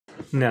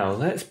Now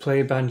let's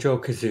play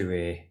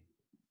Banjo-Kazooie.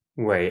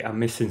 Wait, I'm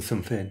missing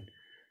something.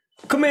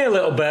 Come here,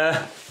 little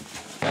bear.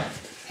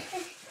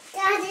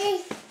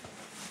 Daddy.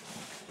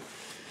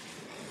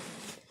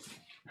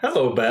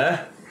 Hello,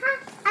 bear.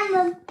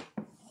 I'm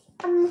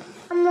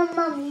a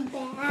mummy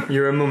bear.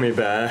 You're a mummy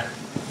bear.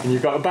 And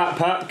you've got a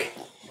backpack.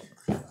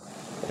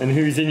 And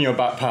who's in your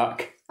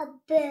backpack? A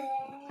bird.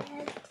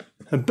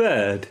 A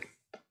bird?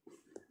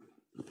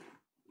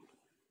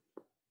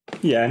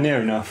 Yeah,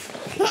 near enough.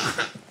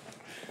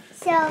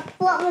 So,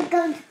 what we're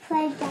going to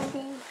play,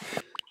 Daddy?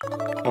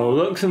 Oh,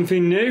 look,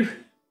 something new.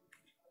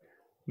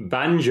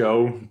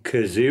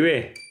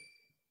 Banjo-Kazooie.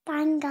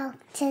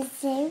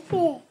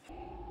 Banjo-Kazooie.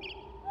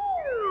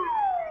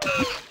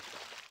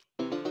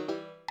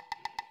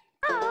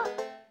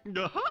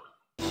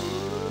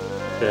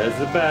 There's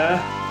the bear.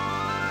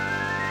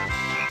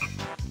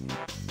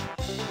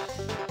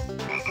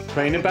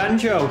 Playing a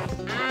banjo.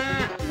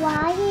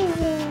 Why is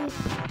it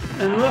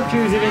And look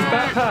who's in his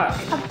backpack.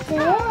 a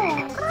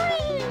bird?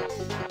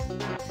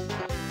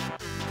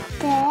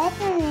 Bird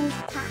in his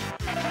pack.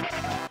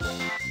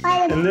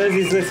 And there's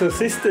his little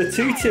sister,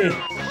 Tootie.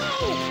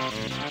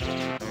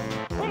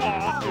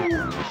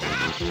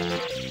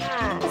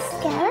 A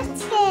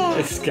skeleton.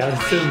 A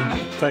skeleton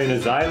playing a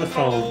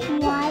xylophone.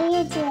 Why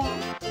is it?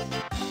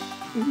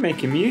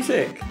 Making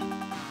music.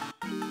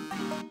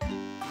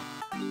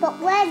 But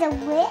where's the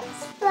witch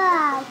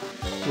from?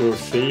 We'll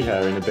see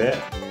her in a bit.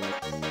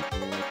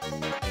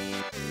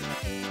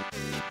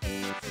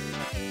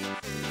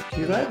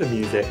 Do you like the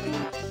music?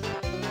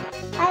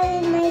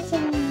 I'm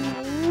making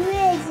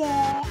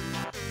music.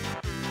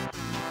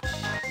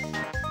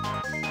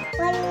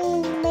 What are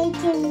you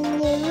making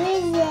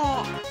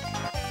music?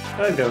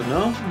 I don't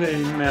know.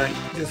 They might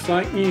just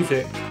like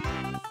music.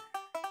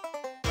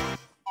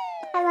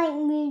 I like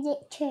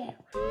music too.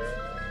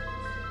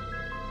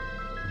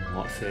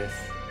 What's this?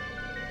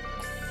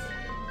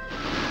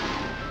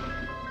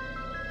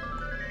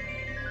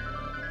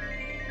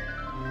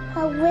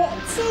 A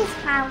witch's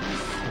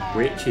house.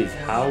 Witch's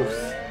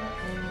house.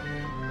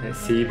 Let's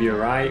see if you're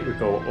right. We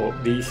go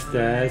up these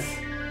stairs.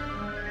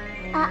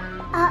 Up.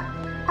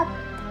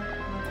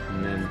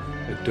 And then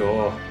a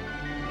door.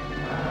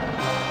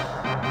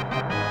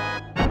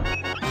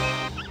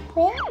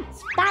 Witch.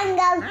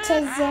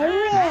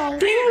 Banjo-Kazooie.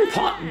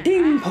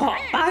 Ding pot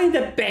by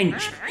the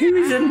bench.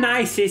 Who's the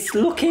nicest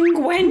looking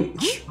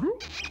wench?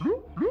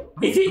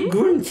 Is it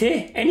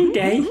Grunty any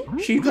day?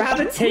 She'd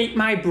rather take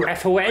my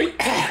breath away.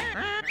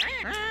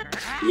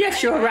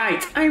 Yes, you're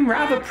right. I'm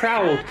rather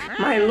proud.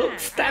 My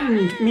looks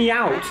stand me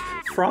out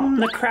from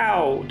the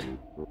crowd.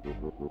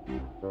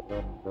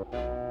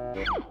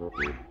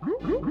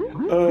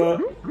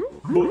 But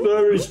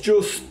there is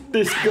just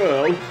this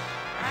girl.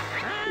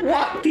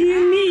 What do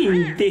you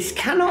mean? This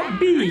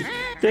cannot be.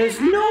 There's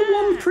no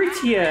one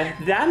prettier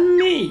than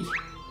me.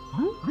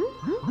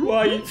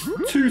 Why, it's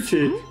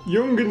Tootie,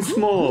 young and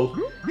small.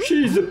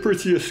 She's the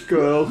prettiest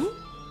girl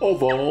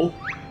of all.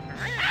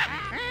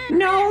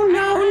 No.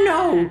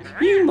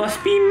 You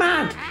must be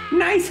mad.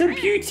 Nicer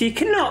beauty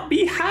cannot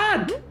be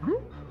had.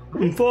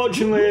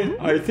 Unfortunately,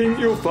 I think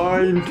you'll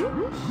find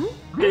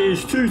it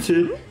is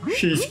Tootie.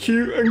 She's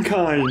cute and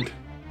kind.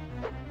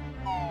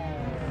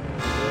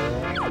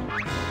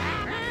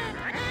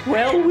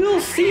 Well,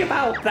 we'll see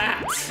about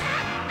that.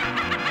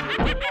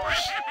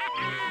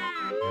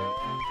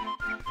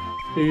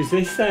 Who's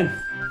this then?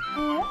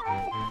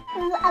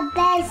 A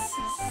bear's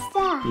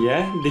sister.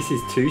 Yeah, this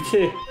is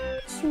Tootie.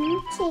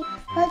 Tootie.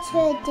 What's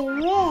her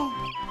doing?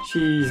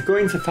 She's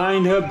going to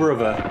find her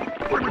brother.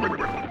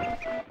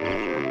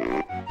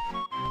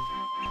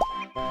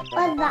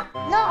 Was that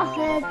not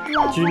her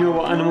brother? Do you know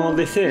what animal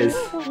this is?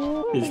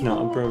 It's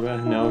not a brother,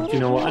 no. Do you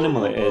know what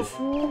animal it is?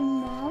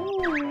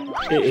 No.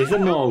 It is a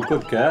mole,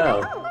 good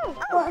girl.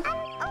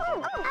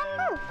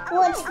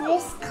 What's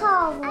this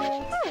called?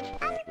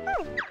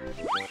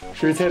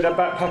 Should we take that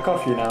backpack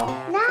off you now?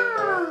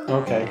 No.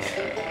 Okay.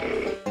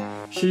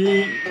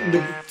 The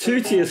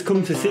Tootie has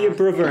come to see her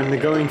brother and they're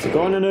going to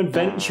go on an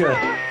adventure.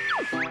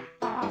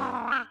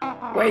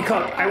 Wake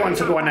up, I want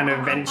to go on an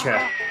adventure.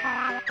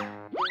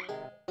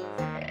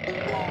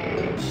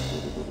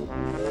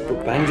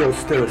 But Banjo's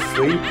still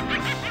asleep.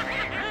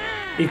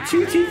 If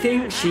Tootie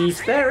thinks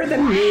she's fairer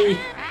than me,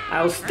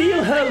 I'll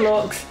steal her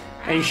looks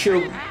and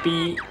she'll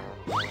be...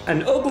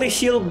 an ugly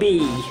she'll be.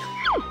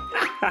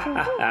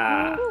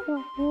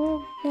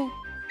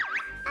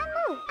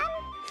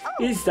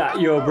 Is that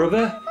your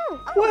brother?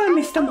 Where,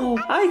 Mr. Mole?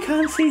 I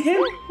can't see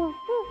him.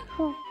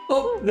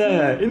 Up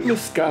there, in the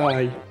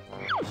sky.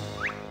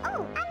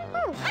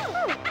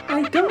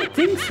 I don't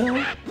think so.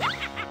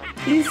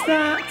 Is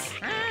that...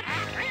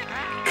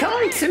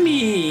 Come to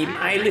me,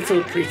 my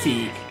little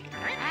pretty.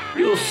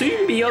 You'll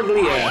soon be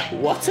uglier.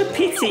 What a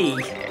pity.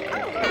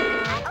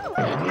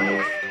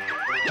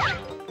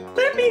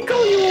 Let me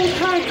go, you old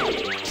hag.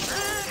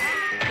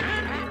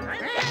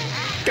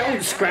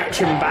 Don't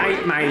scratch and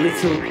bite, my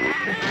little...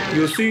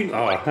 You'll soon...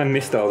 Oh, I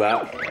missed all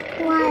that.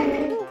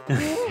 Why?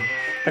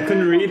 I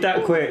couldn't read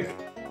that quick.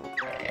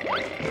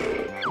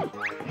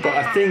 But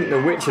but I think the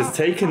witch has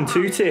taken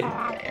Tootie.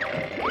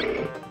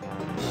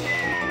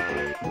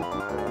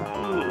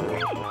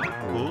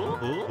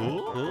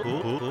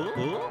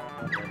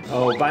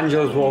 Oh,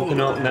 Banjo's woken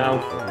up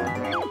now.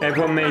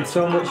 Everyone made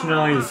so much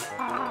noise.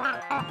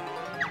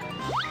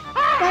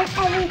 Why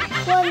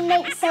everyone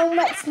makes so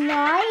much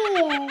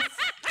noise?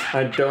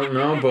 I don't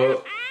know,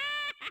 but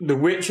the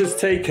witch has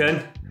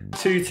taken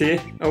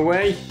Tootie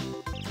away.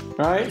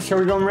 Right, shall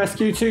we go and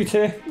rescue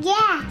Tootie?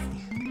 Yes,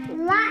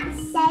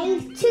 let's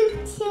save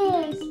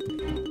Tootie.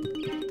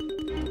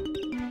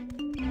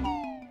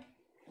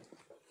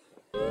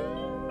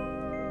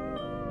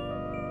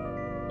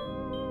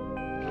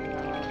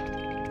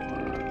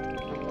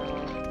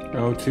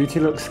 Oh, Tootie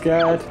looks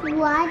scared.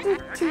 Why did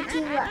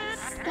Tootie look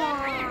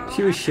scared?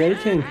 She was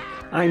shaking.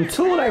 I'm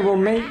told I will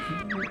make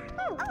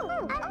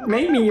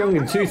me young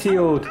and Tootie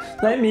old.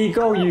 Let me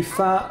go, you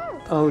fat...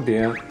 Oh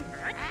dear.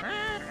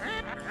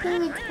 Who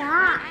is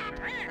that?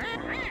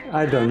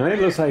 I don't know, it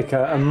looks like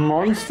a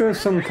monster of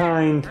some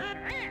kind.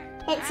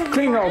 It's a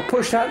Klingo,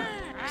 push that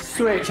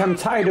switch. I'm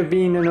tired of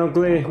being an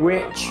ugly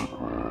witch.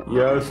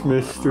 Yes,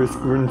 Mistress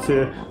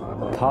Grunty.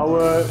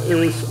 Power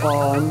is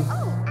on.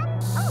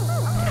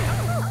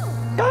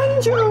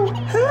 Banjo,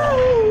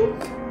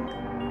 help!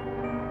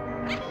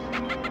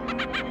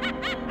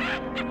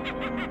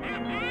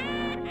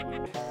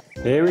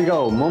 Here we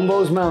go,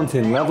 Mumbo's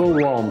Mountain, level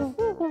 1.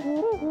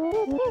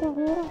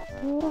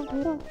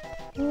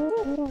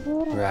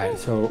 Right,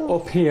 so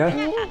up here.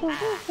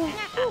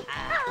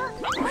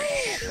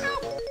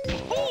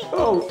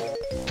 Oh!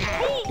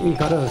 He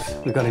got us.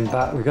 We got him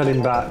back. We got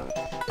him back.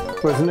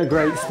 Wasn't a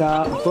great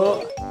start,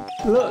 but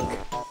look.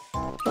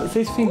 What's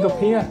this thing up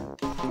here?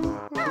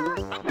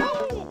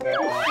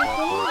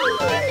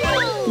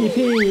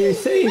 Yippee, you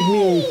saved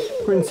me!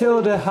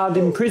 Gruntilda had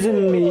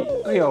imprisoned me.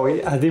 Oh,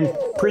 it had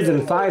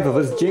imprisoned 5 of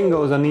us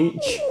Jingos on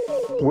each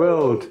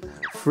world.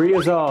 Free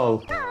us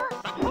all.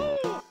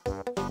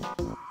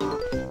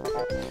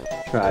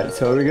 Right,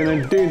 so we're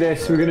gonna do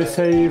this. We're gonna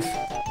save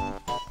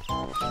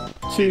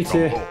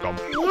Tootie.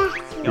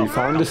 We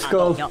found the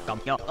skull.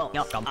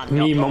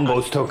 Me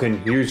Mumbo's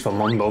token, used for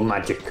Mumbo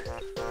magic.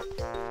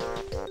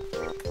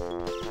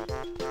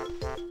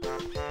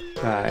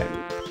 Right,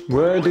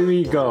 where do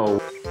we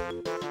go?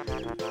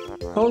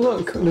 Oh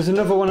look, there's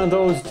another one of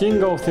those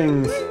jingle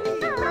things.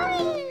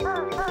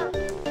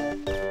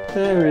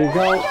 There we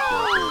go.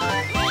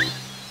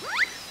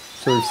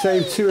 So we've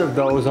saved 2 of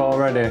those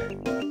already.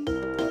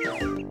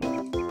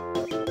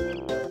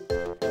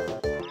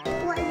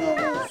 What did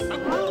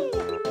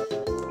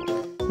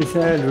He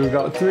said we've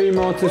got 3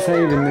 more to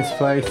save in this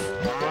place.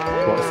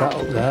 What's that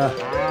up there?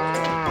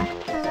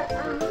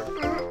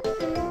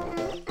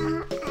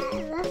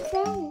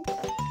 elephant.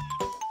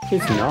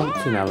 It's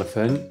not an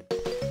elephant.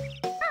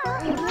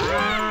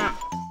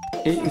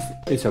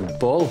 It's a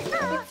bull.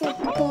 It's a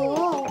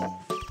ball.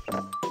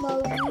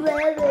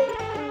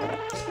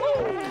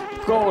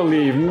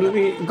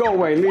 Really? Go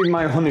away, leave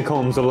my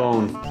honeycombs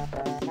alone.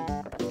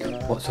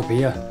 What's up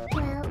here?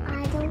 Well,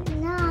 I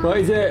don't know. What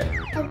is it?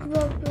 A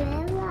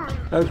gorilla.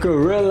 A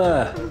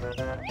gorilla.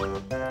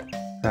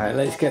 Right,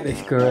 let's get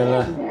this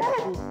gorilla.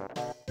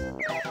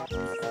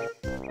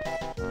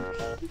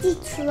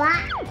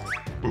 Detract.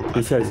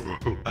 He says,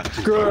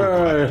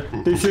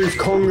 "Grr, this is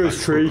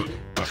Conga's tree.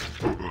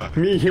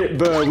 Me hit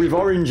burr with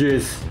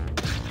oranges."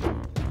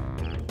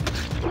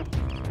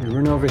 We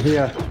run over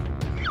here.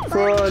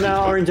 Throw an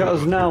orange at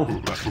us now.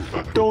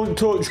 Don't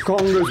touch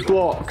Conga's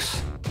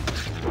blocks.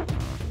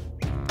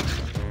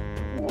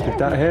 Did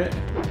that hit?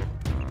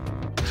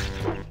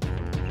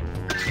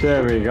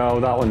 There we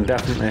go, that one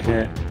definitely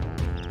hit.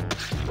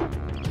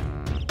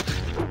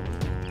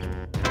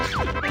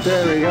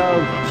 There we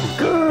go.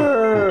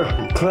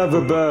 Grr!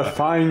 Clever burr,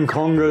 find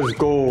Conga's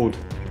gold.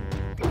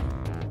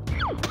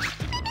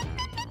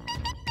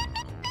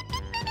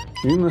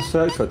 You must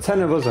search for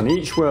 10 of us on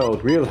each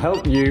world. We'll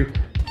help you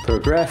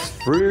progress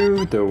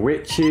through the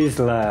witch's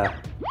lair.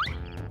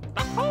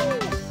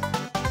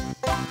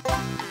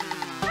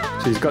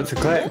 So he's got to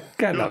collect...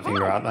 Get that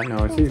finger out that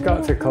nose. He's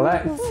got to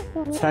collect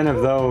 10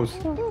 of those.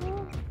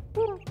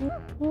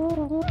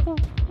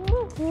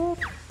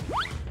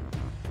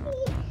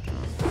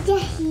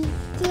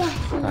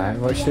 Right,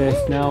 watch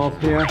this now up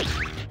here.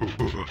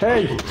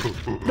 Hey!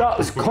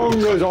 That's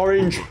Conga's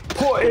orange.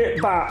 Put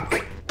it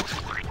back!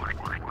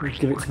 Let's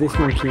give it to this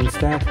monkey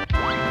instead.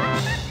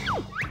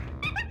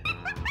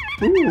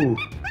 Ooh!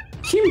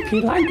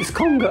 Chimpy likes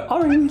Conga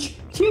orange.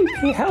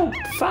 Chimpy help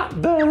fat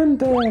burn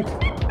bird.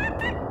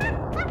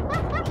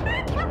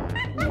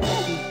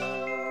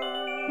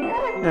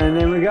 And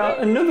then we got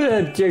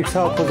another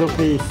jigsaw puzzle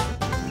piece.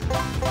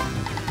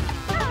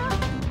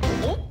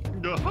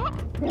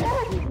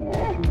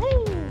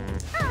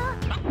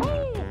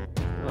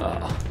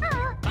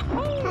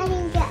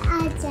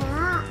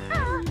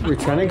 We're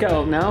trying to get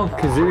up now.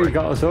 Kazooie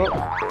got us up.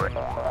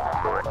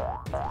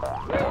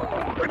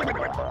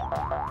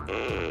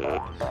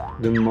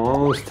 The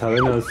mole's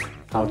telling us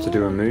how to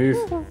do a move.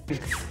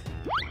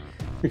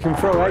 We can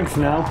throw eggs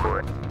now.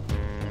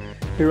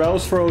 Who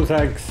else throws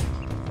eggs?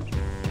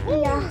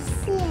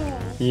 Yoshi.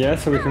 Yeah,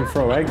 so we can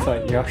throw eggs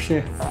like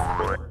Yoshi.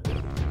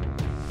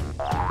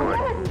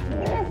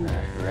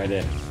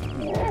 Ready?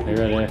 Are you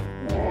ready?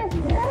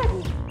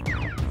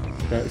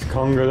 There's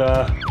Conga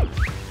there.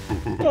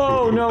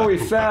 Oh no, he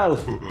fell!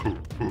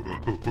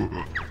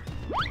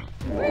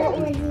 What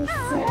was he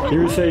saying? He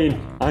was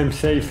saying, I'm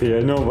safe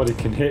here, nobody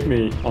can hit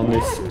me on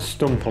this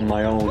stump on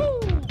my own.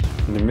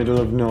 In the middle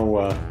of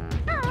nowhere.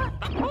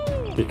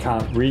 They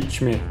can't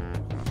reach me.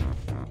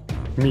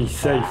 Me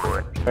safe.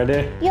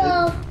 Ready?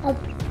 You're a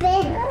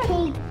big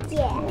pig.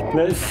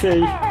 Let's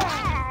see.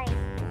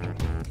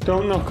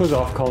 Don't knock us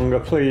off, Conga,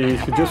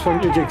 please. We just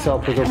want your jigsaw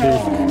puzzle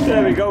piece.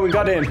 There we go, we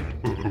got him.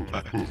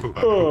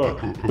 Oh,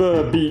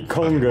 Burr beat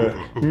Conga.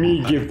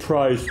 Me give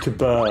prize to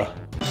Burr.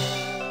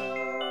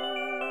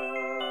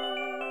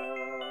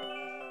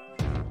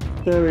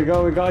 There we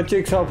go, we got a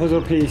jigsaw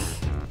puzzle piece.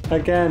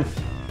 Again.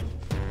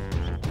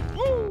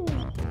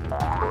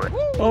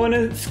 Oh, and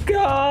it's...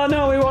 Oh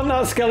no, we want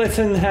that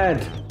skeleton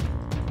head.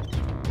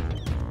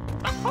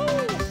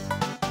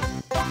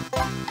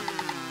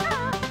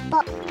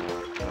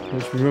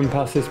 Let's run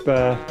past this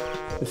bear.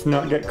 Let's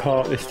not get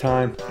caught this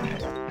time.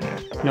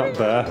 Not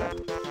bear.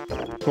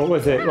 What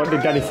was it? What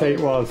did Daddy say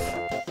it was?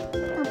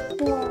 A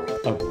bull.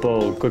 A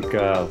bull. Good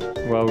girl.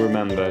 Well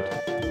remembered.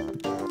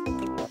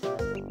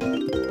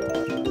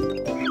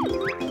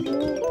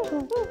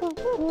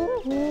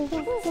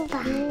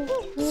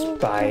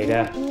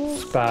 Spider.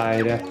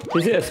 Spider.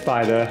 Is it a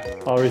spider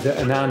or is it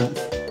an ant?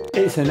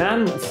 It's an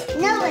ant.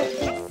 No,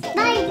 it's a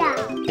spider.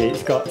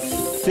 It's got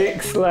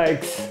 6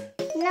 legs.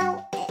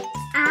 No, it's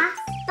a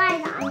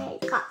spider and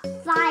it's got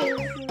 5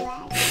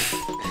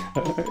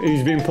 legs.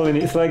 Who's been pulling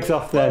its legs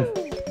off then?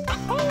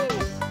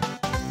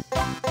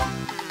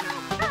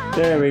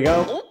 There we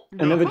go.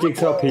 Another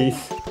jigsaw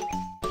piece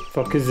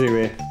for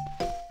Kazooie.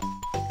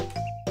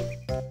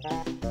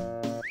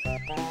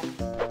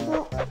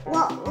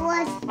 What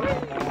was...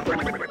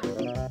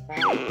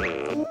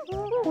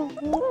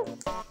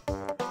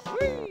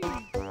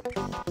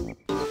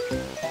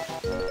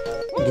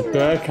 The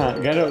bear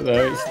can't get up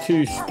there, it's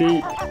too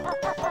steep.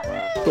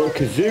 But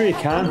Kazooie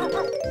can.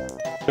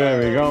 There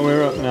we go,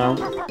 we're up now.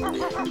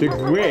 The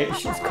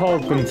witch, it's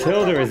called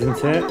Buntilda,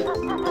 isn't it?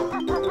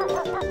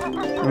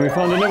 And we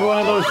found another one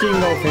of those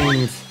jingle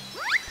things.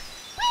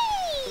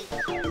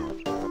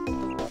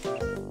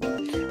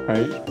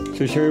 Right,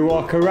 so shall we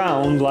walk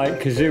around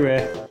like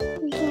Kazooie?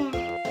 Yeah.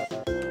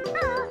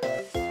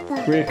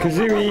 We're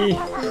Kazooie!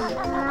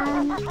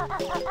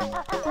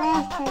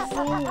 Where's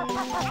Kazooie?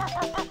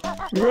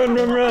 Run,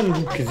 run, run!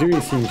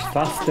 Kazooie seems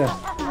faster.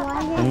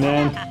 And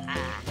then...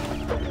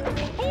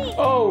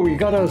 Oh, he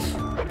got us!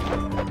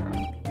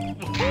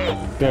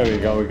 There we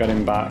go, we got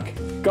him back.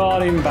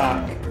 Got him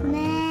back!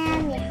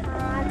 Mary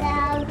had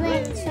a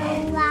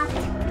little rat,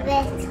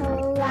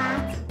 little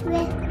rat,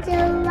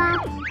 little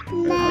rat.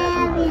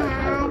 Mary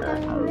had a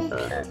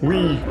little...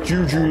 We,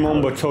 Juju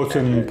Mumbo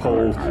Totem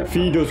Pole,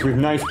 feed us with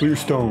nice blue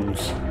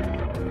stones.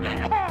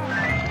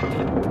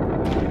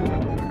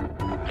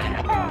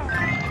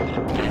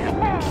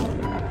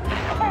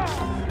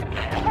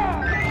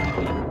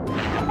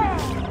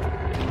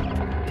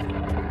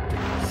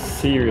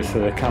 Seriously,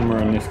 the camera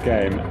on this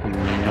game, I'm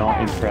not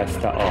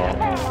impressed at all.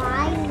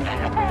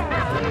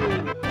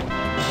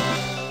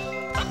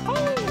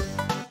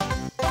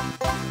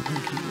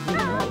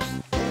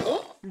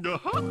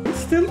 It's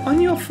still on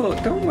your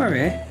foot, don't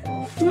worry.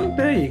 Look,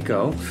 there you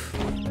go.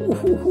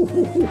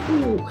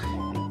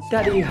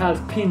 Daddy has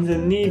pins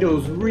and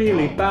needles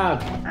really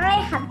bad.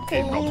 I have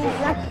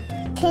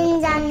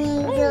pins and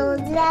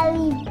needles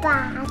very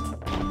bad.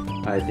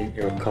 I think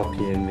you're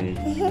copying me.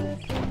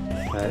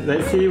 Right,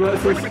 let's see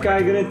what's this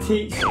guy going to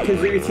teach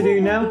Kazooie to do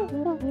now.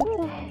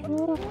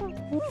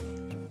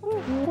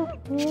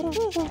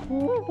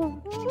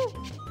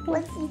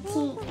 What's he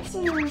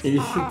teaching?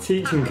 He's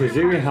teaching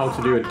Kazooie how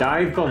to do a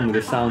dive bomb with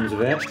the sounds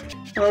of it.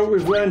 Oh,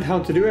 we've learned how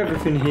to do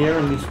everything here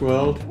in this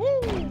world.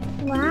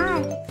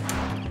 Why?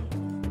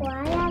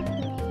 Why have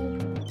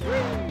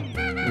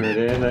we?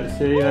 Ready, let's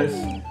see,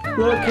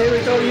 Look, here we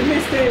go, you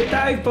missed it!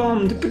 Dive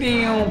bombed! Should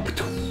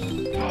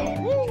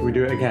we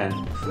do it again?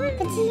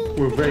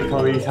 We'll break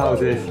all these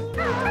houses.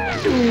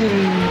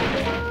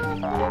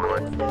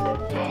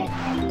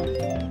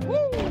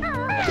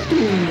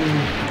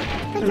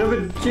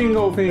 Another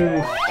jingle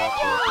thing.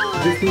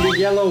 Just need a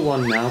yellow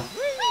one now.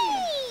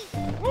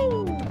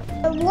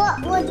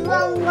 What was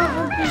wrong with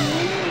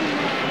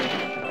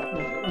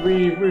the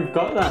green? We've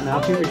got that now.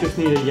 I think we just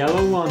need a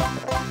yellow one.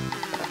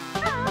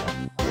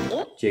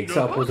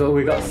 Jigsaw puzzle.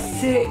 We got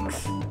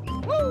 6.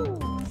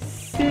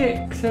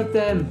 6 of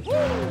them.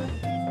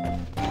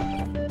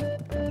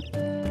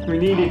 We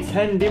needed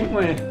 10, didn't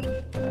we?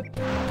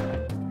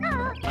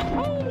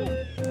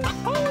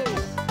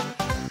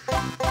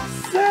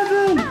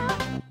 7.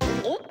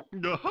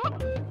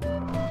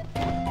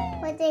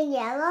 With the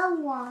yellow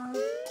one.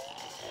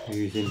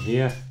 Who's in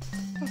here?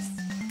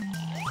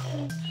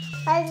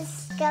 There's a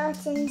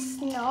skeleton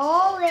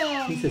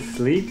snoring. He's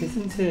asleep,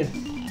 isn't he?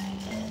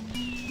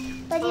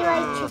 What do you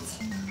like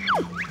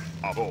to...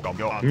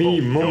 Me,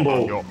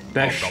 Mumbo,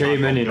 best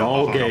shaman in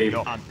all game,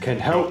 can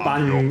help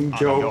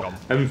Banjo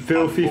and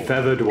Filthy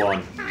Feathered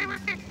One.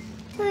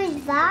 Who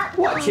is that?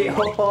 Watch it,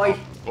 hot boy!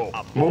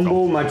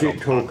 Mumbo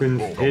magic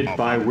tokens hid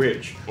by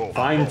witch.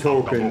 Find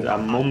tokens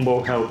and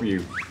Mumbo help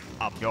you.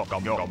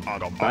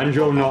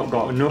 Banjo not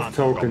got enough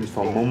tokens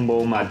for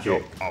Mumbo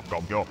magic.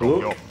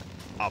 Look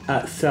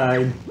at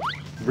sign.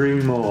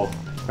 Bring more.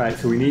 Right,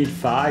 so we need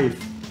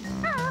 5.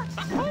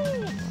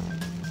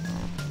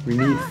 We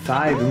need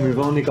 5 and we've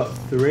only got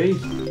 3.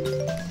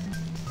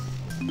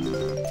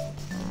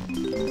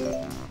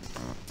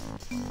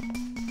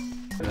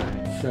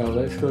 Right, so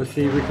let's go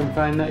see if we can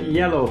find that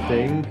yellow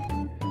thing.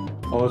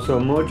 Also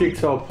more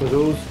jigsaw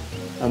puzzles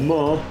and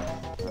more.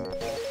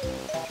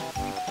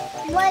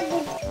 What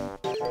is...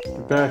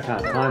 The bear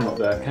can't climb up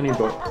there, can he?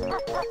 But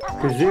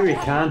Kazooie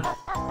can.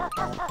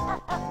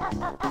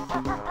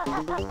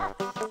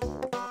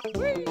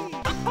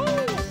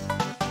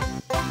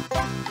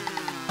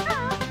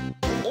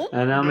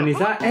 And how many is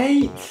that?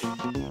 8!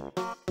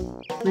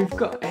 We've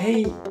got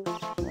 8. We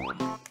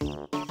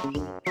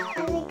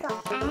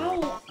got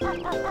 8.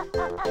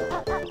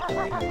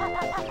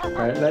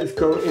 Right, let's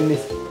go in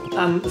this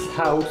ant's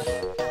house.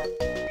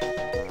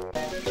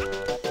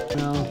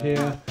 Down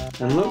here.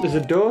 And look, there's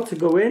a door to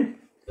go in.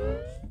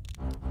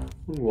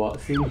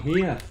 What's in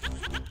here?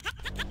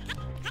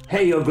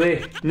 Hey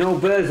ugly, no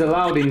birds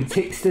allowed in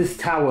Tixter's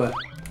tower.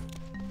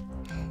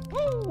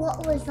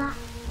 What was that?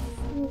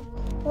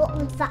 What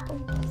was that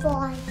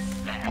voice?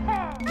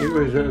 It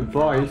was a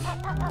voice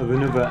of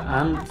another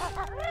ant.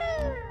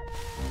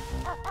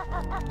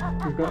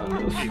 We've got a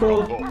little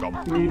skull.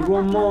 We need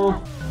one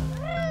more.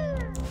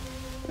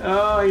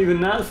 Oh,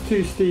 even that's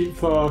too steep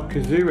for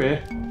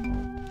Kazooie.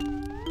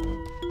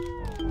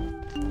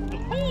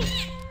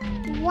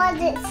 Was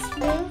it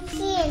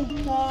spooky in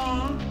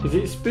here? Is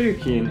it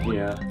spooky in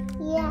here?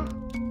 Yeah.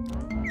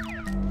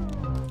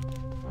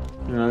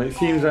 No, it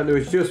seems like there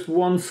was just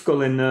one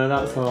skull in there,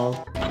 that's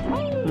all.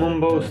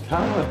 Mumbo's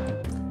tower.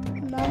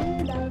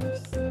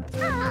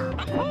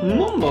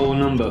 Mumbo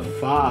number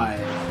 5.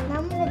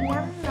 Number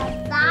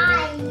 5.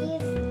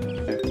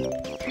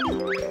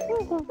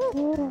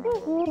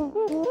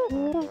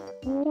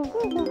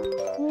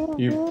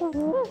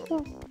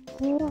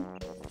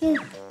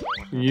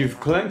 You've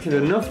collected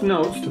enough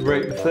notes to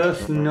break the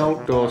first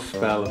note door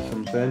spell or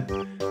something.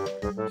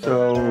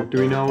 So, do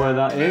we know where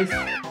that is?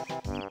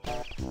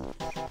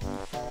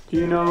 Do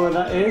you know where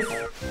that is?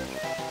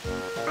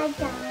 I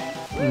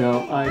don't.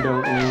 No, I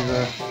don't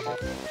either.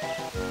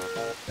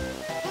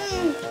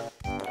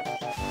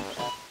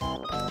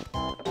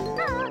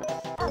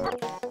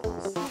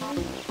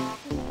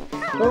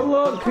 Oh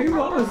look,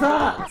 what was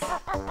that?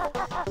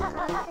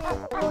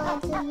 It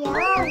was a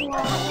yellow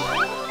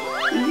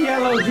one.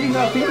 Yellow jig, I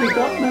think we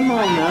got them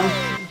all now.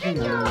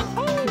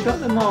 We got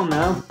them all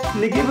now.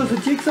 And they give us a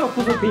jigsaw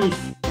puzzle piece.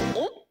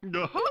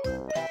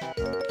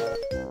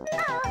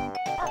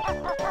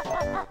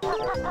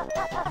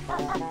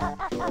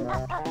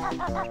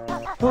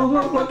 Oh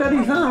look what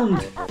Daddy found!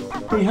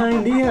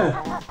 Behind here!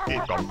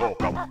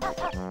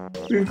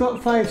 We've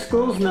got 5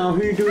 skulls now,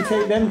 who do we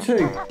take them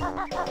to?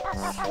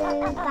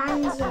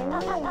 Banjo.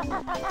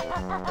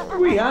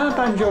 We are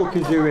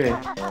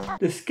Banjo-Kazooie!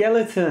 The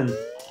skeleton!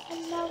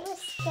 Another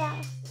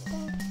skeleton.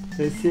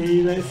 Let's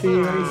see what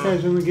he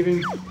says when we give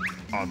him...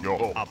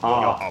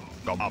 Ah,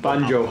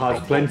 Banjo has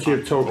plenty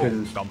of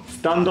tokens.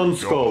 Stand on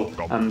skull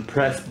and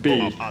press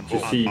B to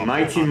see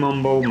Mighty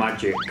Mumbo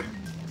magic.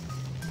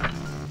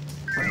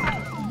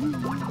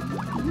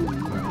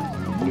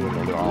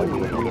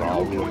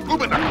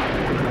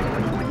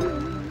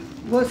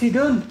 What's he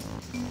done?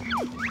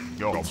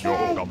 A bear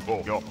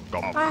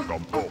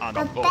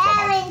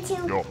into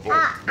an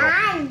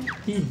ant.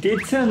 He did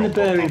turn the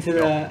bear into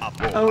the...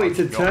 Oh, it's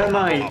a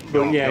termite,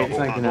 but yeah, it's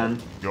like an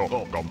ant.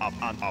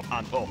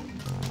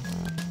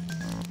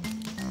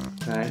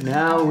 Right,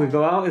 now we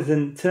go out as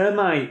a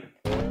termite.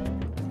 I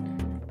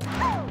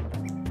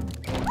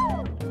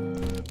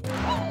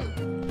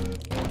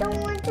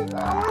want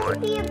to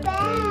be a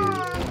bear.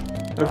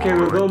 Okay,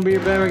 we're going to be a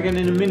bear again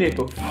in a minute,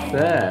 but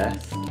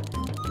first...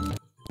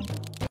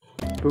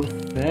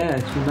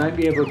 we might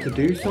be able to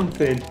do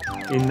something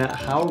in that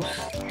house.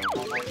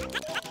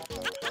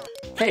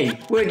 Hey,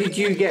 where did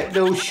you get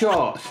those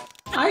shorts?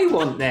 I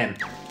want them.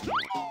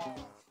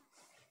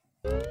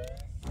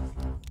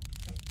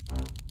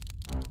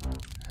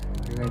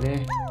 You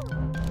ready?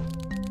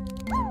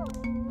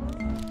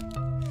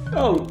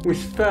 Oh, we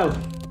fell.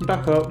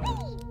 Back up.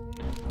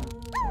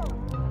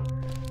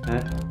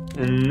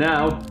 And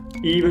now,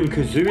 even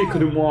Kazooie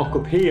couldn't walk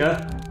up here.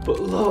 But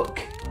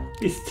look,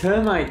 this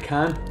termite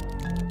can.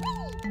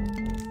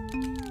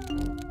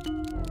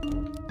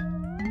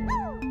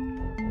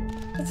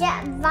 Is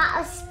that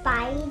a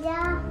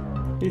spider?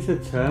 It's a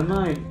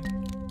termite.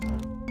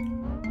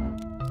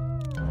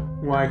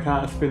 Why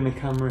can't I spin the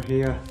camera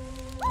here?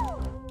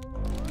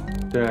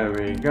 There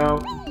we go.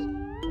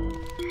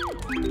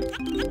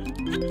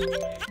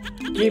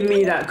 Give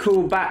me that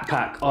cool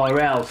backpack or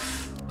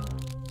else.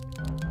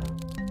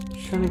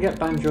 trying to get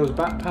Banjo's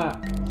backpack.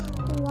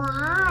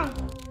 Why?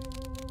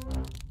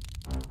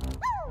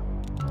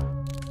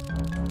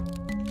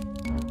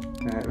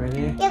 Right,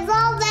 ready? You've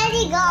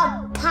already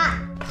got a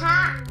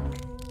backpack.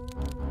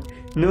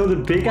 No, the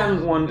big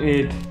ant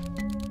wanted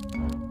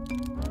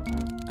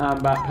our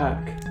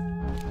backpack.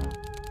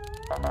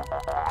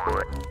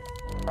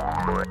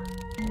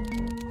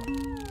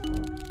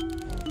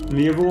 And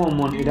the other one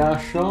wanted our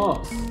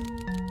shorts.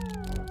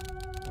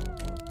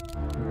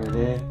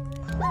 Ready?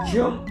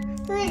 Jump!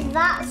 Who is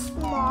that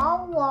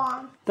small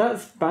one?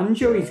 That's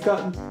Banjo. He's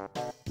got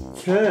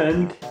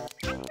turned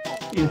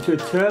into a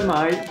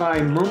termite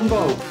by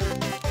Mumbo.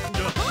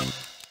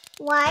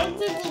 Why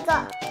did he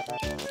got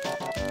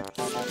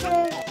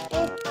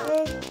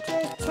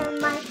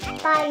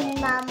by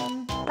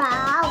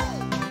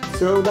Mumbo?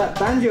 So that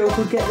Banjo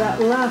could get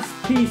that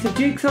last piece of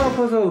jigsaw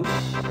puzzle.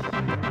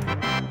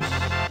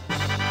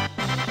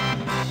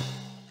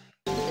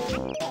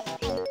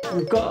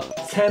 We've got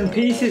 10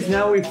 pieces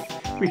now. We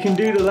can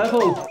do the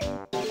level.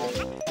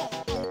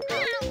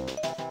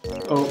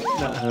 Oh,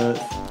 that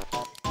hurts.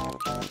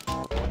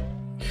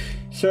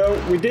 So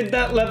we did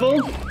that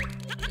level.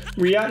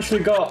 We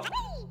actually got...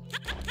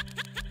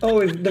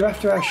 Oh, they're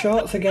after our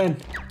shorts again.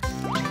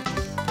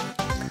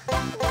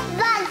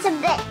 That's a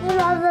bit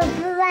of a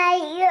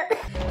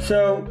break.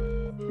 So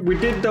we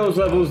did those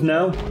levels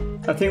now.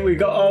 I think we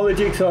got all the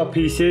jigsaw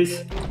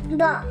pieces.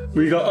 But,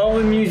 We got all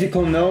the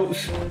musical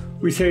notes.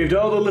 We saved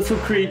all the little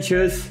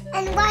creatures.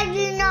 and why do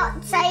you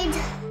not save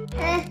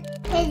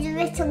his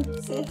little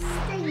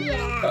sister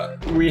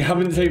yet? We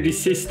haven't saved his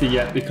sister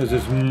yet because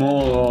there's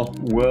more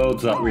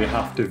worlds that we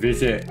have to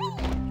visit.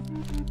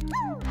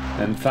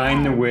 And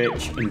find the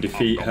witch and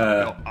defeat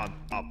her.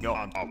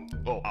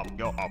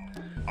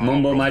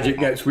 Mumbo magic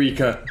gets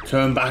weaker.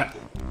 Turn back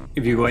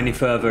if you go any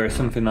further or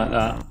something like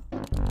that.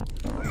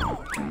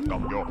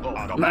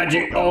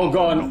 Magic all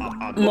gone.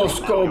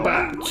 Must go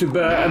back to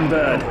Bert and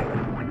Bird.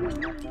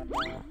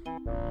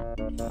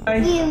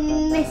 You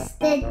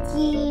Mr.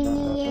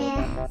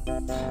 Genius.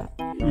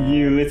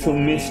 You little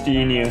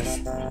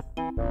misgenius.